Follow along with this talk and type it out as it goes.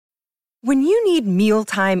When you need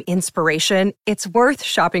mealtime inspiration, it's worth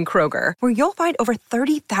shopping Kroger, where you'll find over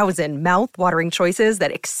 30,000 mouth-watering choices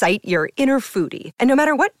that excite your inner foodie. And no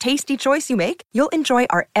matter what tasty choice you make, you'll enjoy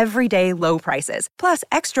our everyday low prices, plus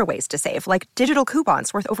extra ways to save, like digital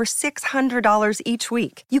coupons worth over $600 each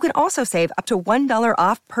week. You can also save up to $1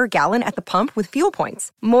 off per gallon at the pump with fuel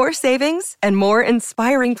points. More savings and more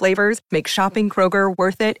inspiring flavors make shopping Kroger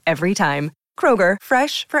worth it every time. Kroger,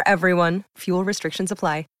 fresh for everyone. Fuel restrictions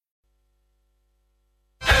apply.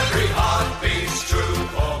 Every heart beats true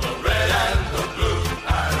for the red and the blue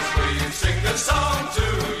as we sing this song to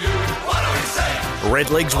you. What do we say?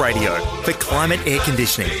 Redlegs Radio for Climate Air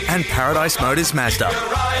Conditioning and Paradise Motors Mazda. Keep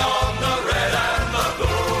your eye on the red and the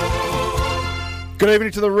blue. Good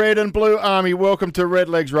evening to the Red and Blue Army. Welcome to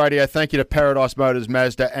Redlegs Radio. Thank you to Paradise Motors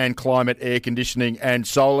Mazda and Climate Air Conditioning and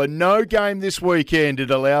Solar. No game this weekend.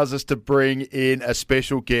 It allows us to bring in a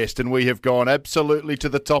special guest, and we have gone absolutely to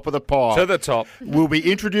the top of the pile. To the top. We'll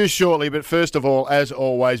be introduced shortly, but first of all, as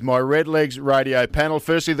always, my Redlegs Radio panel.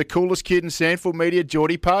 Firstly, the coolest kid in Sandford Media,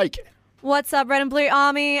 Geordie Pake. What's up, Red and Blue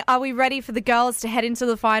Army? Are we ready for the girls to head into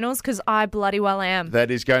the finals? Because I bloody well am.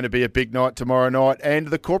 That is going to be a big night tomorrow night. And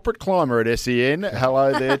the corporate climber at SEN.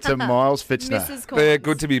 Hello there to Miles Fitzner. Mrs. Collins. Yeah,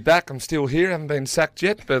 good to be back. I'm still here. Haven't been sacked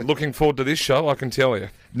yet, but looking forward to this show, I can tell you.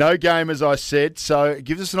 No game, as I said, so it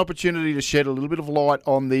gives us an opportunity to shed a little bit of light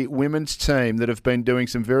on the women's team that have been doing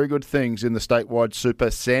some very good things in the statewide Super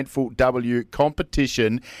Sandford W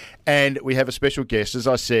competition. And we have a special guest. As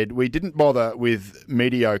I said, we didn't bother with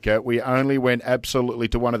mediocre. We only went absolutely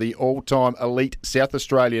to one of the all-time elite South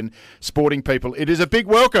Australian sporting people. It is a big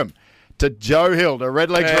welcome to Joe Hill to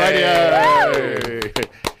Redlegs Radio.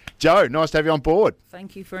 Joe, nice to have you on board.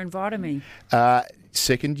 Thank you for inviting me.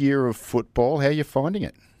 Second year of football. How are you finding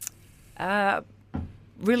it?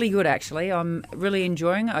 Really good, actually. I'm really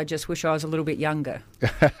enjoying it. I just wish I was a little bit younger.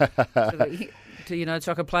 so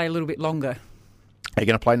I could play a little bit longer. Are you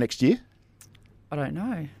going to play next year? I don't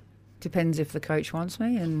know. Depends if the coach wants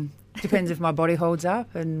me and depends if my body holds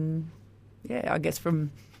up. And, I guess we'll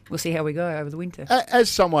see how we go over the winter. As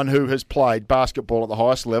someone who has played basketball at the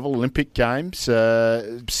highest level, Olympic Games,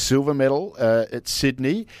 silver medal at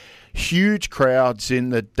Sydney, huge crowds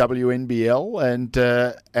in the WNBL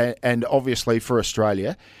and obviously for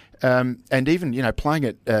Australia. And even, playing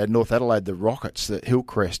at North Adelaide, the Rockets, the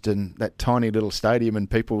Hillcrest, and that tiny little stadium, and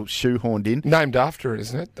people shoewhorned in. Named after it,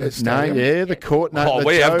 isn't it? The court.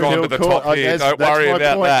 We have gone to the top here. Don't worry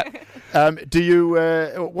about that. Do you?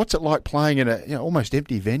 What's it like playing in almost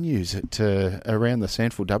empty venues at around the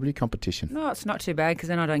Sandford W competition? No, it's not too bad because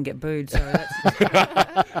then I don't get booed, so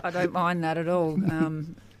I don't mind that at all.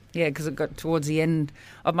 Because it got towards the end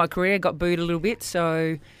of my career, got booed a little bit.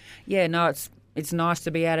 So, it's nice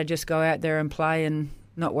to be able to just go out there and play and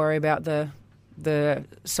not worry about the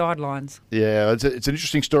sidelines. Yeah, it's an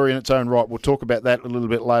interesting story in its own right. We'll talk about that a little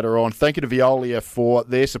bit later on. Thank you to Veolia for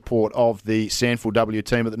their support of the Sandford W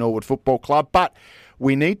team at the Norwood Football Club. But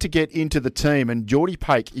we need to get into the team. And Geordie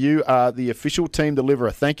Pake, you are the official team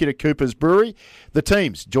deliverer. Thank you to Cooper's Brewery. The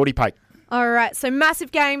teams, Geordie Pake. All right, so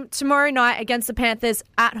massive game tomorrow night against the Panthers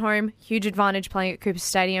at home. Huge advantage playing at Cooper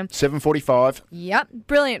Stadium. 7:45. Yep,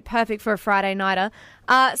 brilliant. Perfect for a Friday nighter.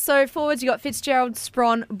 So forwards, you got Fitzgerald,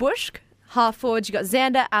 Spron, Bush. Half forwards, you got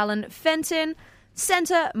Xander, Allen, Fenton.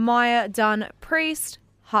 Centre, Meyer, Dunn, Priest.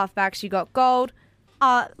 Half backs, you got Gold.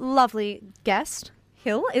 Lovely guest,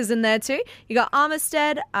 Hill, is in there too. You got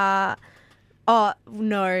Armistead. Oh,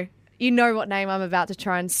 no. You know what name I'm about to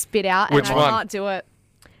try and spit out. Which and one? I can't do it.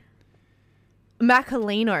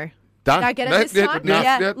 Macalino. Done. Did I get it this time?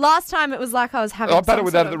 Yeah. Last time it was like I was having I better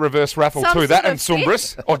with that at the reverse raffle too. That and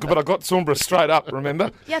Sumbris. But I got Sumbris straight up, remember?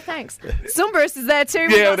 Yeah, thanks. Sumbris is there too.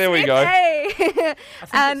 Yeah, there we go. Hey.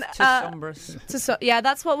 And Sumbris.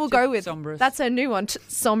 That's what we'll go with. Sumbris. That's a new one.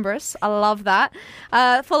 Sumbris. I love that.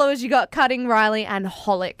 Followers, you got Cutting, Riley and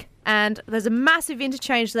Holick. And there's a massive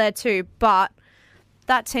interchange there too, but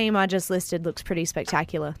that team I just listed looks pretty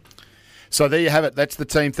spectacular. So there you have it. That's the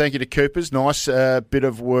team. Thank you to Coopers. Nice bit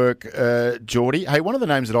of work, Geordie. Hey, one of the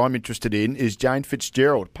names that I'm interested in is Jane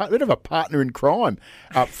Fitzgerald. A bit of a partner in crime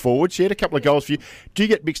up forward. She had a couple of goals for you. Do you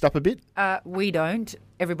get mixed up a bit? We don't.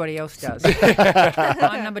 Everybody else does.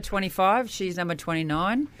 I'm number 25. She's number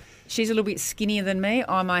 29. She's a little bit skinnier than me.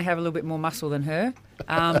 I may have a little bit more muscle than her.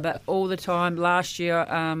 But all the time, last year,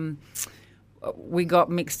 we got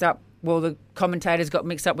mixed up. Well, the commentators got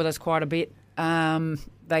mixed up with us quite a bit.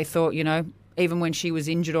 They thought, even when she was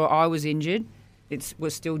injured or I was injured, it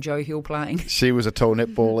was still Joe Hill playing. She was a tall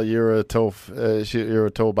netballer. You're a tall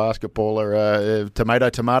basketballer.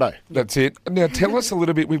 Tomato. That's it. Now, tell us a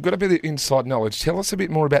little bit. We've got a bit of inside knowledge. Tell us a bit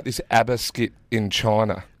more about this ABBA skit in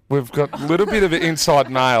China. We've got a little bit of an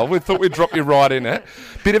inside mail. We thought we'd drop you right in it.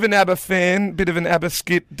 Bit of an ABBA fan, bit of an ABBA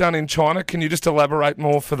skit done in China. Can you just elaborate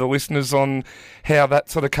more for the listeners on how that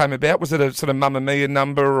sort of came about? Was it a sort of Mamma Mia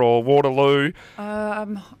number or Waterloo?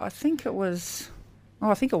 I think it was. Oh,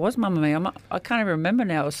 I think it was Mamma Mia. I can't even remember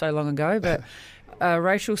now. It was so long ago. But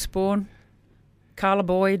Rachel Spawn, Carla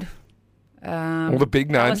Boyd, All the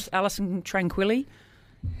big names. Alison Tranquilli.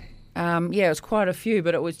 It was quite a few,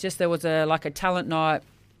 but it was just there was a talent night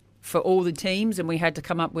for all the teams, and we had to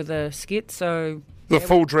come up with a skit. So The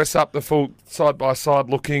full dress up, the full side by side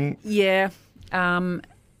looking. yeah,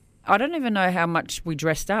 I don't even know how much we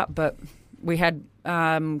dressed up, but we had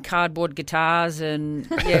cardboard guitars, and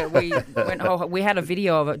we had a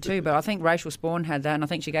video of it too. But I think Rachel Spawn had that, and I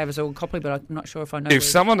think she gave us all a copy. But I'm not sure if I know. If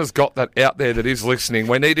someone has got that out there that is listening,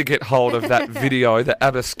 we need to get hold of that video, the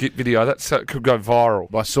ABBA skit video. That could go viral.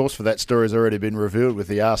 My source for that story has already been revealed, with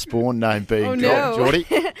the R Spawn name being Geordie.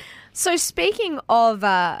 So speaking of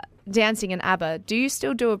dancing in ABBA, do you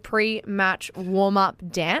still do a pre-match warm-up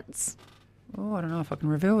dance? Oh, I don't know if I can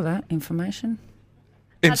reveal that information.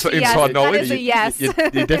 Inside That knowledge. is a yes. You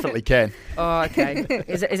definitely can. Oh, okay.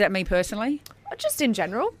 Is that me personally? Just in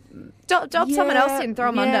general. Dob someone else in,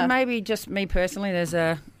 throw them under. Maybe just me personally.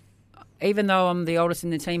 Even though I'm the oldest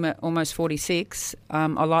in the team at almost 46, I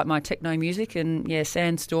like my techno music, and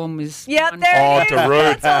Sandstorm is. Yeah, one. there it is.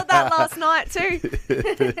 Darude. I told that last night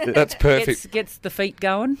too. That's perfect. Gets the feet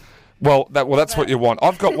going. Well, that's what you want.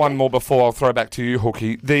 I've got one more before I'll throw back to you,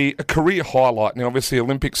 Hookie. The career highlight. Now, obviously,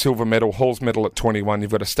 Olympic silver medal, Halls medal at 21. You've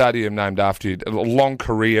got a stadium named after you. A long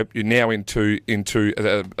career. You're now into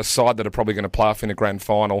a side that are probably going to play off in a grand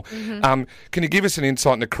final. Mm-hmm. Can you give us an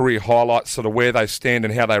insight into career highlights, sort of where they stand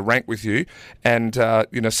and how they rank with you, and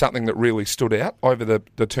something that really stood out over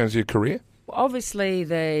the terms of your career? Well, obviously,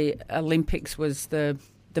 the Olympics was the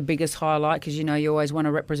biggest highlight, because you always want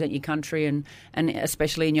to represent your country, and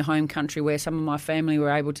especially in your home country, where some of my family were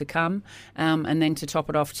able to come, and then to top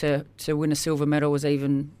it off to win a silver medal was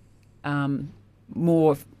even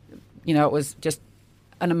more. It was just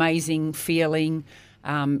an amazing feeling,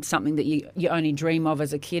 something that you only dream of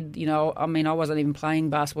as a kid. I wasn't even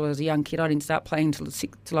playing basketball as a young kid. I didn't start playing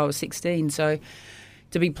till I was 16. So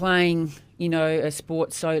to be playing starting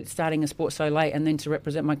a sport so late, and then to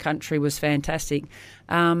represent my country was fantastic.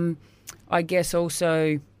 I guess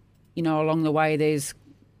also, along the way, there's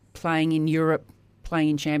playing in Europe, playing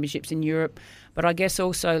in championships in Europe. But I guess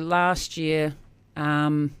also last year,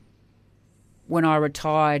 when I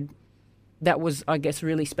retired, that was, I guess,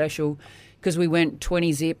 really special, because we went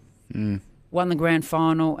 20 zip, won the grand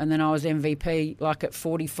final, and then I was MVP at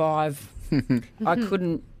 45. I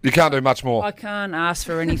couldn't. You can't do much more. I can't ask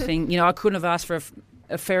for anything. I couldn't have asked for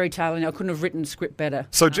a fairy tale, and I couldn't have written the script better.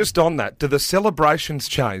 So just on that, do the celebrations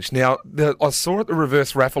change? Now, I saw at the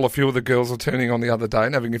reverse raffle a few of the girls were turning on the other day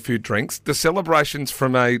and having a few drinks. The celebrations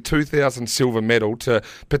from a 2000 silver medal to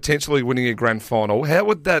potentially winning a grand final, how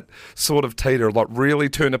would that sort of teeter? Really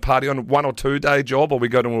turn a party on a 1 or 2 day job, or we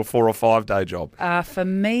go to a 4 or 5 day job? For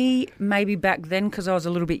me, maybe back then, because I was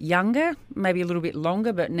a little bit younger, maybe a little bit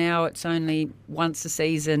longer, but now it's only once a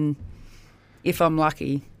season, if I'm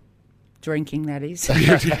lucky. Drinking, that is.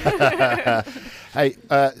 Hey,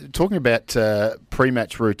 talking about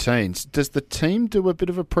pre-match routines, does the team do a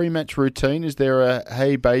bit of a pre-match routine? Is there a,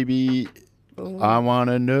 hey, baby, I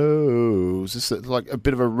want to know? Is this like a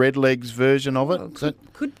bit of a Red Legs version of it?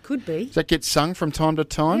 Could be. Does that get sung from time to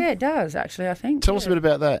time? Yeah, it does, actually, I think. Tell us a bit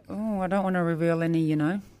about that. Oh, I don't want to reveal any,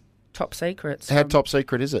 top secrets. How top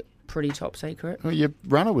secret is it? Pretty top secret. Well, your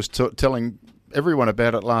runner was telling everyone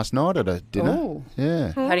about it last night at a dinner. Oh.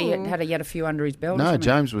 Yeah. Had he had a few under his belt? No,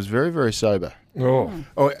 James was very, very sober. Oh.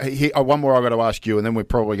 One more I've got to ask you, and then we're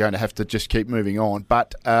probably going to have to just keep moving on.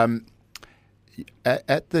 But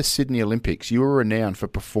at the Sydney Olympics, you were renowned for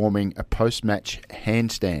performing a post-match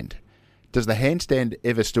handstand. Does the handstand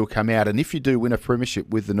ever still come out? And if you do win a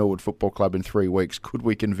premiership with the Norwood Football Club in 3 weeks, could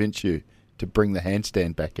we convince you to bring the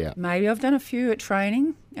handstand back out? Maybe. I've done a few at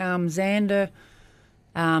training. Xander,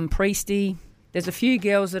 Priesty. There's a few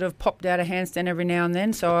girls that have popped out a handstand every now and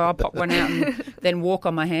then, so I'll pop one out and then walk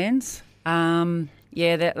on my hands.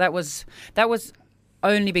 That was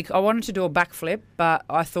only because I wanted to do a backflip, but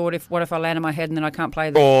I thought, what if I land on my head and then I can't play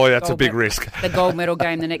that's a big risk. The gold medal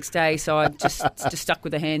game the next day, so I just stuck with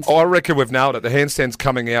the handstand. I reckon we've nailed it. The handstand's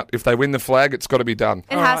coming out. If they win the flag, it's got to be done.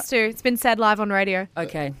 It has to. It's been said live on radio.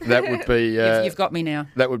 Okay. That would be... You've got me now.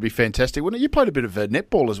 That would be fantastic. Wouldn't it? You played a bit of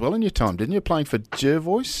netball as well in your time, didn't you? Playing for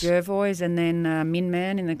Jervois? Jervois, and then Min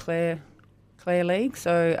Man in the Clare Clare League.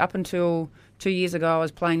 So up until 2 years ago, I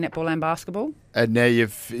was playing netball and basketball. And now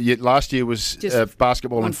last year was Just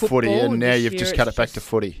basketball on and footy, football. and now This you've year just it's cut it back just- to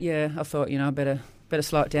footy. Yeah, I thought, better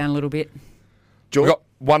slow it down a little bit. We've Jordan? got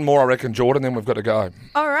one more, I reckon, Jordan, then we've got to go.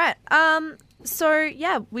 All right. So,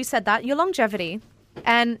 yeah, we said that. Your longevity,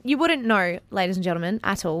 and you wouldn't know, ladies and gentlemen,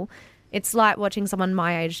 at all. It's like watching someone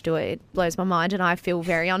my age do it. It blows my mind, and I feel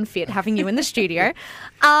very unfit having you in the studio.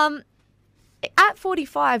 At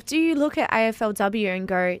 45, do you look at AFLW and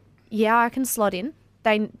go, yeah, I can slot in?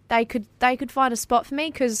 They could find a spot for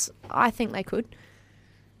me, because I think they could.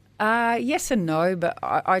 Yes and no, but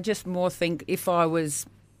I just more think if I was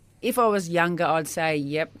younger, I'd say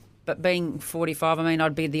yep. But being 45, I mean,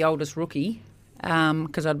 I'd be the oldest rookie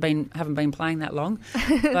because haven't been playing that long.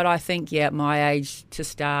 But I think, yeah, at my age to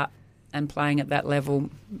start and playing at that level,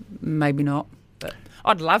 maybe not. But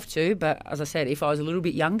I'd love to. But as I said, if I was a little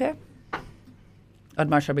bit younger, I'd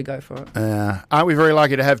much rather go for it. Aren't we very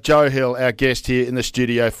lucky to have Joe Hill, our guest here in the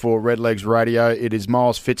studio for Redlegs Radio? It is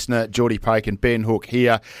Miles Fitzner, Geordie Pake and Ben Hook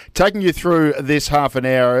here, taking you through this half an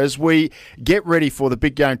hour as we get ready for the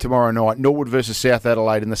big game tomorrow night, Norwood versus South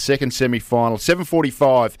Adelaide in the second semi-final,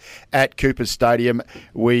 7:45 at Coopers Stadium.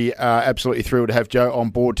 We are absolutely thrilled to have Joe on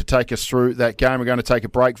board to take us through that game. We're going to take a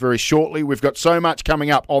break very shortly. We've got so much coming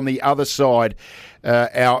up on the other side.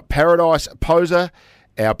 Our Paradise Poser,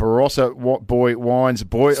 our Barossa Boy Wines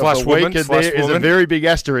Boy Slash of the woman, Week, and slash there is a woman. very big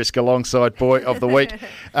asterisk alongside Boy of the Week.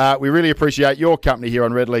 We really appreciate your company here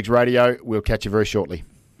on Redlegs Radio. We'll catch you very shortly.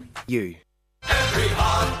 You. Every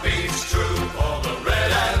heart beats true for the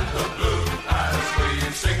red and the blue as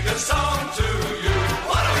we sing this song to you.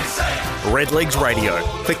 What do we say? Redlegs Radio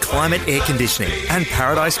for climate air conditioning and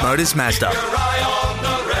Paradise Motors Mazda. Your eye on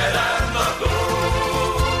the red and the blue.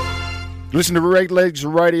 Listen to Redlegs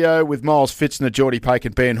Radio with Miles Fitzner, Geordie Pake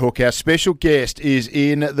and Ben Hook. Our special guest is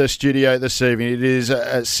in the studio this evening. It is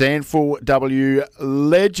a Sandful W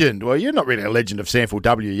legend. Well, you're not really a legend of Sandful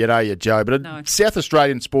W yet, are you, Joe? But a No. South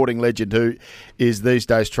Australian sporting legend who is these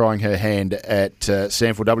days trying her hand at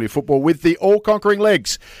Sandful W football with the all-conquering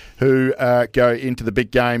Legs, who go into the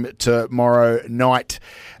big game tomorrow night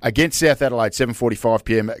against South Adelaide,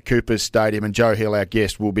 7:45pm at Coopers Stadium. And Joe Hill, our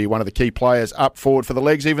guest, will be one of the key players up forward for the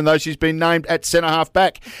Legs, even though she's been named at centre-half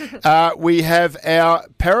back. We have our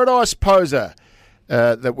Paradise Poser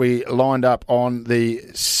that we lined up on the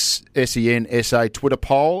SEN SA Twitter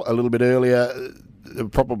poll a little bit earlier,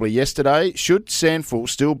 probably yesterday. Should Sandful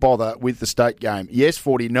still bother with the state game? Yes,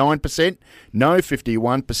 49%. No,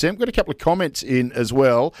 51%. We've got a couple of comments in as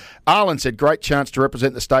well. Arlen said, great chance to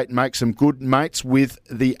represent the state and make some good mates with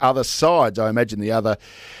the other sides. I imagine the other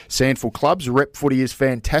Sandful clubs. Rep footy is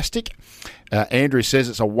fantastic. Andrew says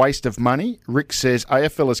it's a waste of money. Rick says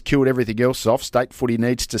AFL has killed everything else off. State footy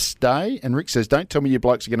needs to stay. And Rick says, don't tell me you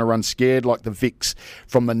blokes are going to run scared like the Vics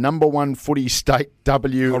from the number one footy state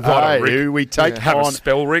WA, Righto, Rick. who we take Have a on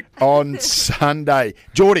spell, Rick. on Sunday.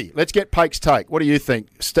 Geordie, let's get Pake's take. What do you think?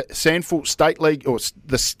 Sandful State League or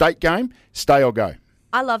the state game, stay or go?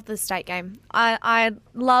 I love the state game. I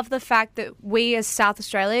love the fact that we as South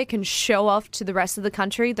Australia can show off to the rest of the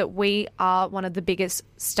country that we are one of the biggest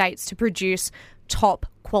states to produce top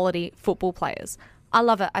quality football players. I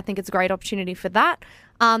love it. I think it's a great opportunity for that.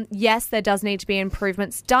 Yes, there does need to be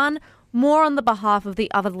improvements done more on the behalf of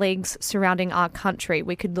the other leagues surrounding our country.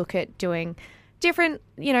 We could look at doing different,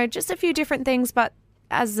 just a few different things, but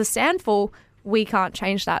as the Sandful, we can't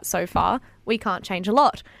change that so far. We can't change a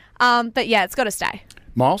lot. But yeah, it's got to stay.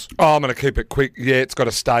 Miles? Oh, I'm going to keep it quick. Yeah, it's got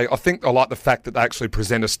to stay. I think I like the fact that they actually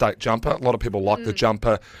present a state jumper. A lot of people like the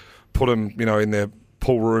jumper, put them, in their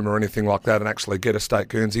pool room or anything like that, and actually get a state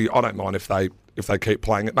Guernsey. I don't mind if they keep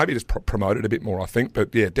playing it. Maybe just promote it a bit more, I think.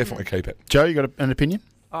 But yeah, definitely keep it. Joe, you got an opinion?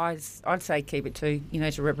 I'd say keep it too.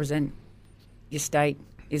 To represent your state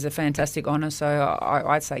is a fantastic honour, so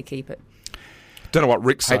I'd say keep it. Don't know what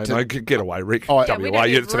Rick's saying, Hate to- though. Get away, Rick. Oh, WA, Yeah, we don't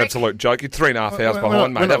need it's an Rick. absolute joke. You're 3.5 hours we're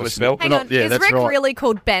behind, not mate. Have a listening. spell. Hang not- on, yeah, is that's Rick right. really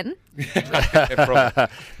called Ben? Yeah,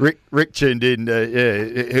 probably. Rick tuned in.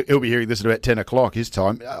 He'll be hearing this at about 10 o'clock his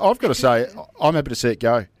time. I've got to say, I'm happy to see it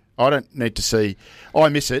go. I don't need to see. I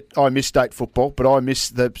miss it. I miss state football, but I miss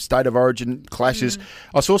the state of origin clashes.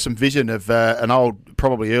 I saw some vision of an old,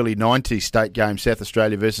 probably early 90s state game, South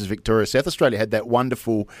Australia versus Victoria. South Australia had that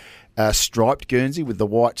wonderful striped Guernsey with the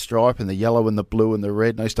white stripe and the yellow and the blue and the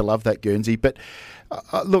red. And I used to love that Guernsey. But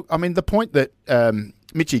look, I mean, the point that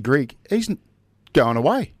Mitchie Grigg, he's going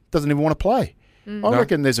away, doesn't even want to play. I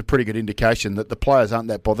reckon there's a pretty good indication that the players aren't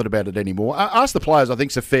that bothered about it anymore. Ask the players, I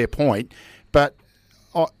think, is a fair point, but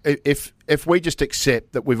if we just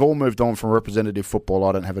accept that we've all moved on from representative football,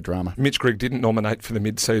 I don't have a drama. Mitch Grigg didn't nominate for the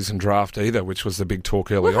mid-season draft either, which was the big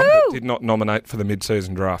talk early on. But did not nominate for the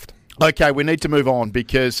mid-season draft. Okay, we need to move on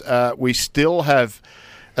because we still have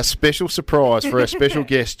a special surprise for our special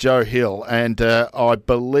guest, Joe Hill. And I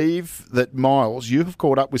believe that, Miles, you have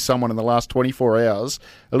caught up with someone in the last 24 hours,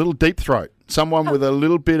 a little deep throat, someone with a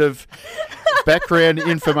little bit of background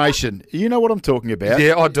information. You know what I'm talking about.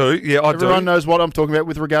 Yeah, I do. Everyone knows what I'm talking about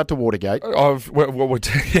with regard to Watergate. I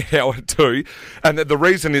do. And the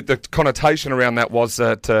reason, the connotation around that was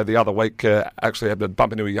that the other week actually had to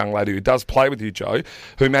bump into a young lady who does play with you, Joe,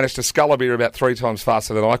 who managed to scull a beer about 3 times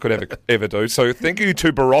faster than I could ever do. So thank you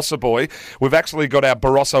to Barossa Boy. We've actually got our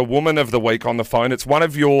Barossa Woman of the Week on the phone. It's one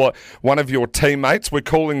of your teammates. We're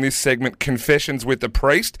calling this segment Confessions with the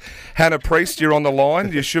Priest. Hannah Priest, you're on the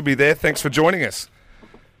line. You should be there. Thanks for joining us.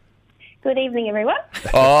 Good evening, everyone.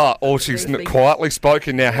 She's quietly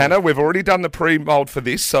spoken now. Hannah, we've already done the pre-mould for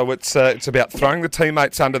this, so it's about throwing the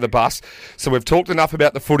teammates under the bus. So we've talked enough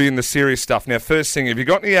about the footy and the serious stuff. Now, first thing, have you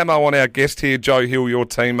got any ammo on our guest here, Joe Hill, your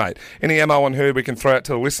teammate? Any ammo on her we can throw out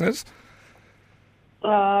to the listeners?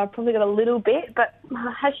 Probably got a little bit, but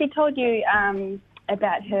has she told you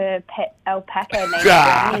about her pet alpaca named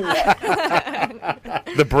Brownie yet?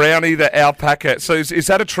 The brownie, the alpaca. So is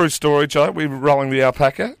that a true story, Joe? We're rolling the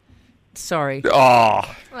alpaca? Sorry.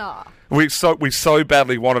 We so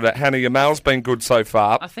badly wanted it. Hannah, your mail's been good so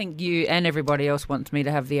far. I think you and everybody else wants me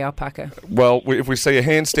to have the alpaca. Well, if we see a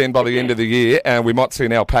handstand by the end of the year, we might see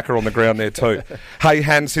an alpaca on the ground there too. Hey,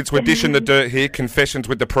 Han, since we're dishing the dirt here, Confessions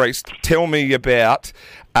with the Priest, tell me about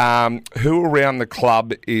who around the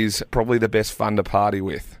club is probably the best fun to party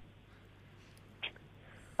with.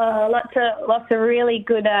 Lots of really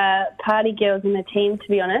good party girls in the team, to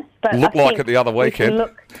be honest. But Looked like it the other weekend.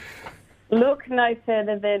 Look no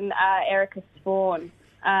further than Erica Spawn.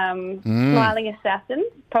 Smiling Assassin,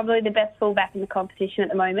 probably the best fullback in the competition at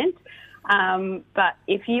the moment. But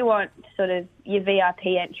if you want sort of your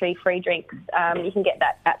VIP entry, free drinks, you can get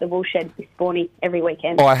that at the Woolshed with Spawny every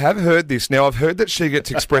weekend. Oh, I have heard this. Now, I've heard that she gets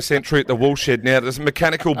express entry at the Woolshed. Now, there's a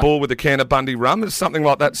mechanical ball with a can of Bundy rum. Does something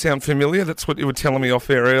like that sound familiar? That's what you were telling me off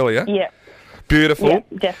air earlier. Yeah. Beautiful. Yeah,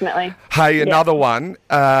 definitely. Hey, another one,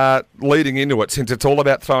 leading into it, since it's all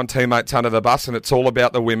about throwing teammates under the bus and it's all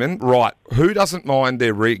about the women, right, who doesn't mind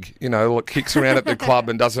their rig? You know, kicks around at the club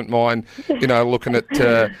and doesn't mind, looking at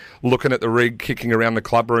the rig kicking around the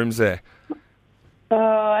club rooms there? Oh,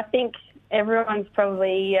 I think everyone's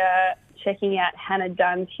probably checking out Hannah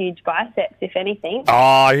Dunn's huge biceps, if anything.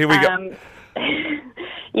 Oh, here we go.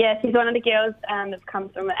 Yeah, she's one of the girls that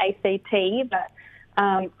comes from an ACT, but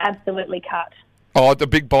absolutely cut. Oh, the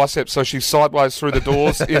big biceps. So she's sideways through the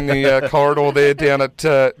doors in the corridor there down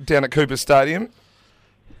at Cooper Stadium.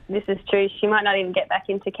 This is true. She might not even get back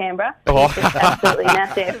into Canberra. Oh. It's just absolutely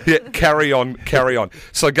massive. Yeah, carry on.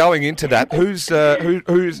 So going into that, who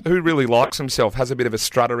really likes himself, has a bit of a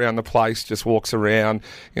strut around the place, just walks around,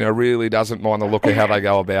 really doesn't mind the look of how they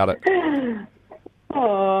go about it?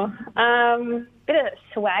 Bit of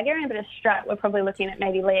swagger and a bit of strut. We're probably looking at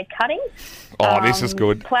maybe Leah Cutting. Oh, this is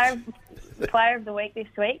good. Player of the week this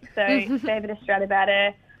week, so fair bit of strut about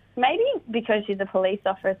her. Maybe because she's a police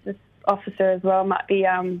officer as well, might be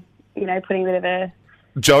putting a bit of a.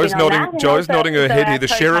 Joe's nodding her head here. The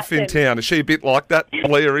so sheriff in town, is she a bit like that,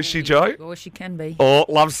 Leah? Is she, Joe? Oh, she can be. Oh,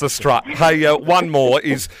 loves the strut. Hey, one more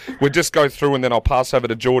is we'll just go through and then I'll pass over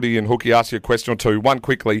to Geordie and Hookie, ask you a question or two. One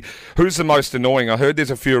quickly. Who's the most annoying? I heard there's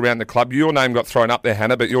a few around the club. Your name got thrown up there,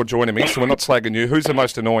 Hannah, but you're joining me, so we're not slagging you. Who's the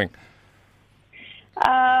most annoying?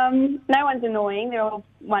 No one's annoying. They're all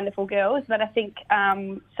wonderful girls, but I think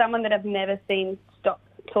someone that I've never seen stop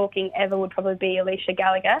talking ever would probably be Alicia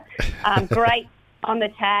Gallagher. Great on the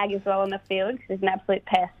tag as well on the field. She's an absolute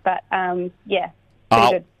pest, but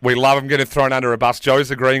good. We love him getting thrown under a bus.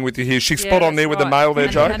 Joe's agreeing with you here. She's spot on there with the mail there,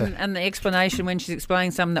 Joe. And the explanation when she's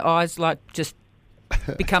explaining something, the eyes just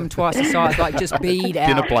become twice the size, just bead out.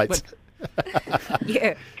 Dinner plates.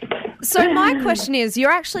 Yeah. So my question is,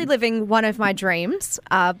 you're actually living one of my dreams,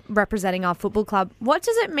 representing our football club. What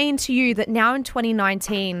does it mean to you that now in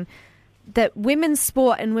 2019 that women's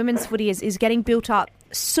sport and women's footy is getting built up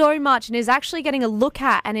so much and is actually getting a look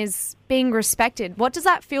at and is being respected? What does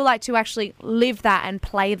that feel like to actually live that and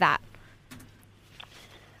play that?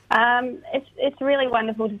 It's really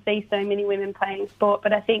wonderful to see so many women playing sport,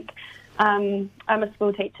 but I think I'm a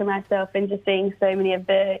school teacher myself, and just seeing so many of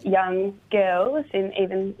the young girls, in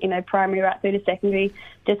even primary right through to secondary,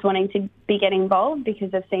 just wanting to be getting involved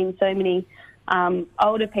because they've seen so many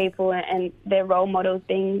older people and their role models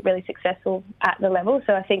being really successful at the level.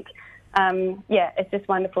 So I think it's just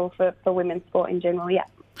wonderful for women's sport in general, yeah.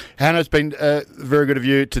 Hannah, it's been very good of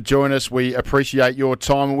you to join us. We appreciate your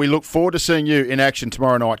time, and we look forward to seeing you in action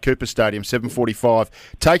tomorrow night, Cooper Stadium, 7:45,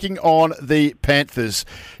 taking on the Panthers.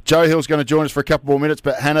 Joe Hill's going to join us for a couple more minutes,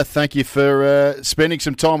 but Hannah, thank you for spending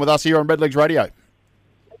some time with us here on Redlegs Radio.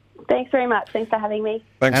 Thanks very much. Thanks for having me.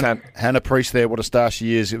 Thanks, Hannah. Hannah Priest there, what a star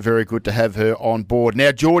she is. Very good to have her on board.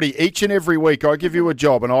 Now, Geordie, each and every week I give you a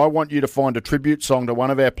job and I want you to find a tribute song to one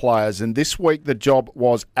of our players. And this week the job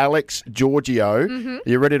was Alex Giorgio. Are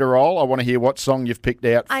you ready to roll? I want to hear what song you've picked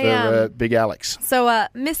out for Big Alex. So,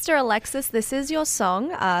 Mr. Alexis, this is your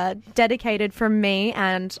song, dedicated from me,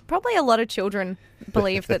 and probably a lot of children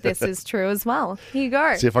believe that this is true as well. Here you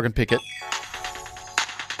go. See if I can pick it.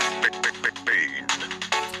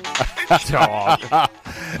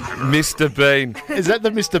 Mr. Bean. Is that the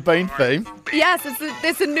Mr. Bean theme? Yes,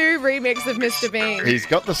 it's a new remix of Mr. Bean. He's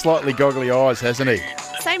got the slightly goggly eyes, hasn't he?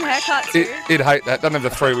 Same haircut too. It'd hate that. Doesn't have the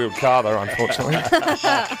three-wheeled car though, unfortunately.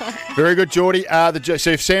 Very good, Geordie. So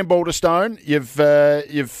if Sam Balderstone, you've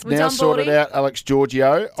now sorted Baldy. out Alex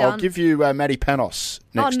Giorgio. I'll Done. give you Maddie Panos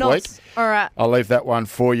next week. All right. I'll leave that one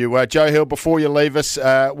for you. Joe Hill, before you leave us,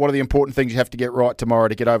 what are the important things you have to get right tomorrow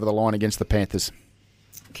to get over the line against the Panthers?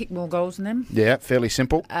 Kick more goals than them. Yeah, fairly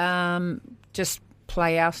simple. Just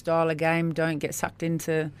play our style of game. Don't get sucked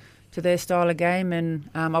into their style of game. And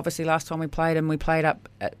obviously, last time we played them, we played up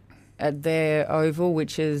at their oval,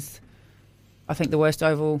 which is, I think, the worst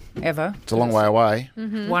oval ever. It's a long way away.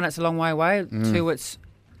 One, it's a long way away. Two, it's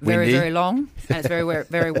very, Windy. very long, and it's very, very,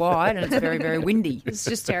 very wide, and it's very, very windy. It's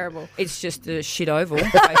just terrible. It's just a shit oval,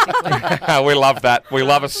 basically. We love that. We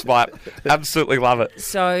love a spite. Absolutely love it.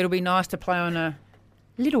 So it'll be nice to play on a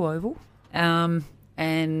little oval. And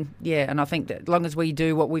I think that as long as we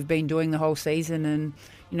do what we've been doing the whole season, and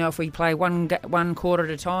if we play one quarter at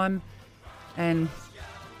a time, and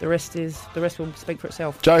the rest will speak for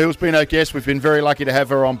itself. Joe Hill's been our guest. We've been very lucky to have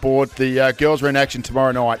her on board. The girls are in action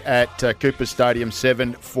tomorrow night at Cooper Stadium,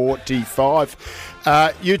 7:45.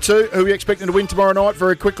 You two, who are you expecting to win tomorrow night?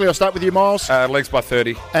 Very quickly, I'll start with you, Miles. Legs by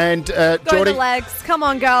 30. And Go Geordie. the legs. Come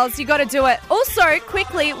on, girls. You got to do it. Also,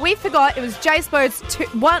 quickly, we forgot it was Jay Spode's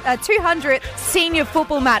 200th senior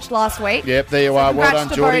football match last week. Yep, there you are. Well congrats done,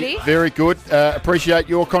 to Geordie. Bodie. Very good. Appreciate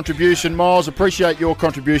your contribution, Miles. Appreciate your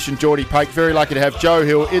contribution, Geordie Pake. Very lucky to have Joe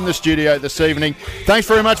Hill in the studio this evening. Thanks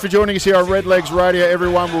very much for joining us here on Redlegs Radio,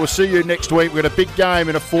 everyone. We'll see you next week. We've got a big game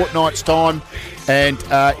in a fortnight's time. And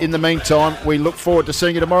in the meantime, we look forward to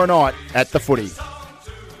seeing you tomorrow night at the footy.